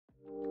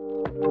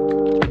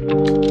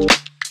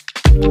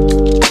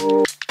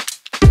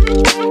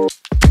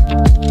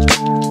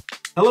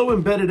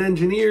embedded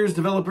engineers,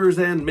 developers,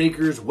 and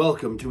makers,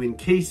 welcome to In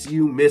Case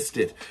You Missed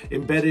It,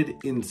 Embedded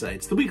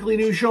Insights, the weekly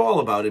news show all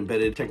about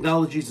embedded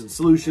technologies and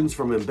solutions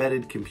from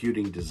embedded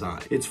computing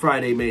design. It's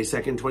Friday, May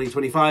 2nd,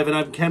 2025, and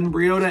I'm Ken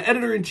Briodagh,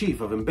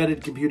 Editor-in-Chief of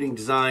Embedded Computing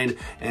Design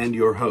and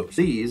your host.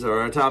 These are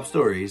our top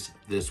stories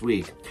this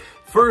week.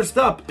 First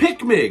up,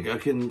 PICMIG, a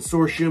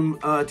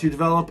consortium to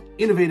develop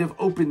innovative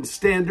open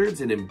standards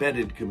in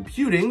embedded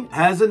computing,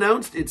 has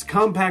announced its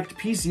Compact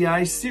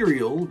PCI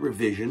Serial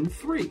Revision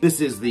 3.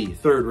 This is the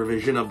third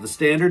revision of the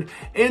standard,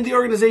 and the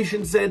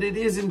organization said it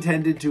is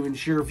intended to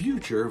ensure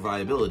future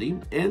viability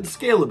and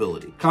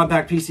scalability.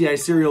 Compact PCI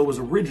Serial was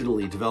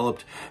originally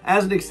developed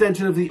as an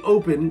extension of the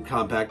open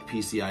Compact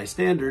PCI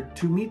standard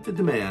to meet the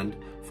demand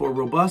for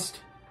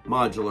robust,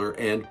 modular,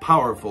 and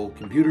powerful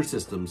computer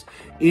systems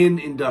in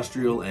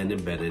industrial and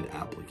embedded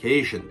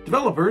application.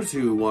 Developers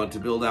who want to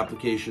build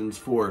applications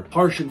for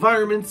harsh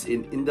environments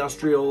in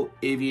industrial,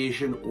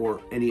 aviation,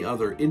 or any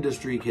other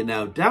industry can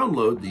now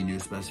download the new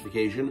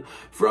specification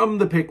from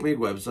the PICMIG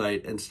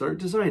website and start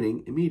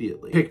designing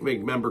immediately.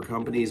 PICMIG member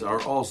companies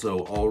are also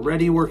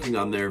already working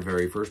on their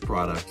very first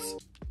products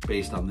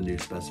based on the new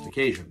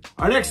specification.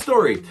 Our next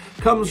story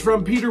comes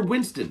from Peter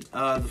Winston,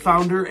 the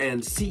founder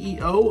and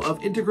CEO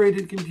of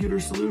Integrated Computer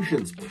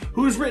Solutions,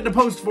 who has written a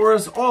post for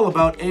us all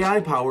about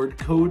AI-powered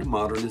code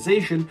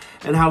modernization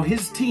and how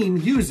his team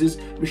uses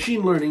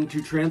machine learning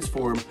to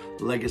transform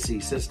legacy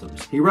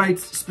systems. He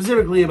writes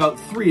specifically about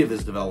 3 of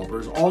his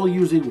developers, all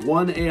using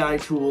one AI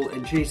tool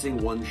and chasing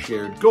one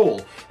shared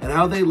goal, and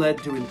how they led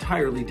to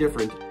entirely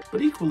different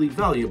but equally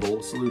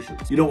valuable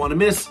solutions. You don't want to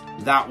miss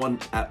that one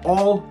at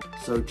all,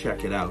 so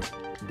check it out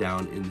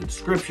down in the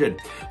description.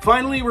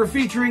 Finally, we're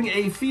featuring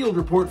a field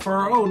report for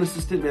our own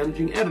assistant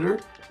managing editor,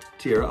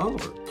 Tiera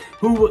Oliver,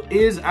 who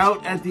is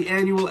out at the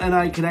annual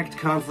NI Connect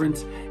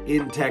conference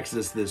in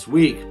Texas this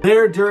week.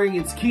 There, during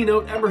its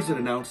keynote, Emerson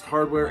announced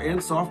hardware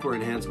and software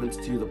enhancements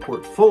to the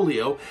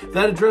portfolio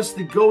that address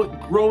the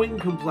growing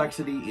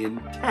complexity in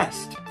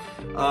test.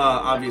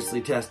 Obviously,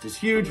 test is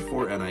huge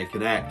for NI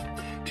Connect.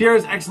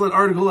 Tiera's excellent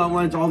article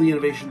outlines all the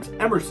innovations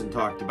Emerson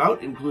talked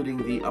about, including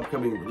the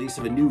upcoming release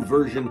of a new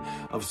version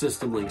of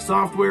SystemLink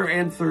software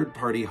and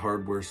third-party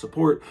hardware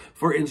support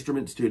for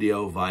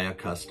InstrumentStudio via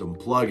custom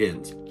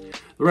plugins.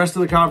 The rest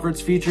of the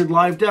conference featured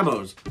live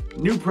demos,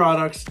 new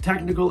products,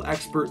 technical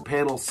expert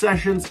panel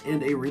sessions,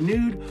 and a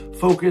renewed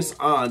focus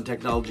on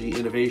technology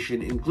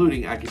innovation,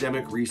 including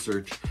academic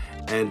research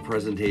and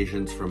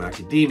presentations from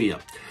academia.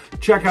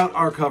 Check out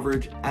our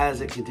coverage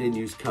as it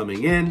continues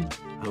coming in.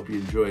 I hope you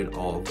enjoyed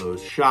all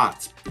those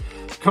shots.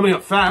 Coming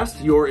up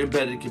fast, your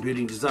embedded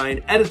computing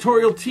design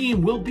editorial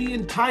team will be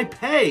in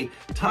Taipei,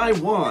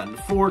 Taiwan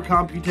for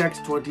Computex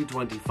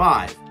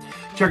 2025.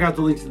 Check out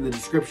the links in the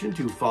description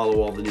to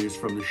follow all the news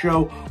from the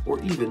show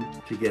or even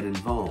to get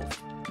involved.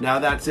 Now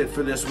that's it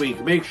for this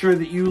week. Make sure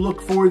that you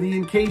look for the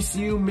In Case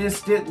You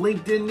Missed It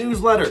LinkedIn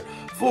newsletter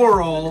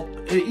for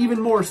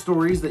even more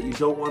stories that you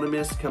don't want to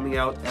miss coming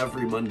out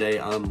every Monday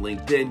on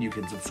LinkedIn. You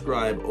can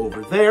subscribe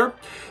over there.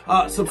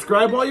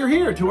 Subscribe while you're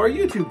here to our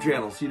YouTube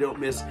channel so you don't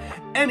miss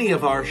any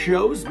of our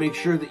shows. Make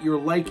sure that you're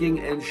liking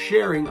and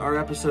sharing our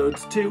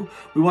episodes too.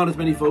 We want as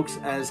many folks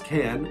as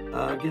can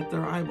get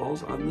their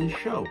eyeballs on this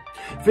show.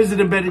 Visit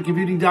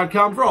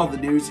embeddedcomputing.com for all the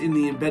news in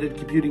the embedded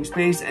computing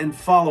space and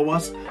follow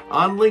us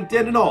on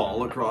LinkedIn and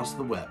all across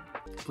the web.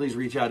 Please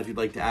reach out if you'd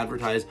like to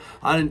advertise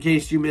on In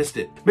Case You Missed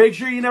It. Make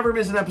sure you never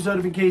miss an episode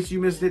of In Case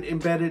You Missed It,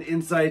 Embedded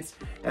Insights,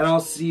 and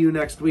I'll see you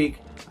next week.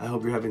 I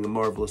hope you're having a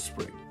marvelous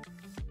spring.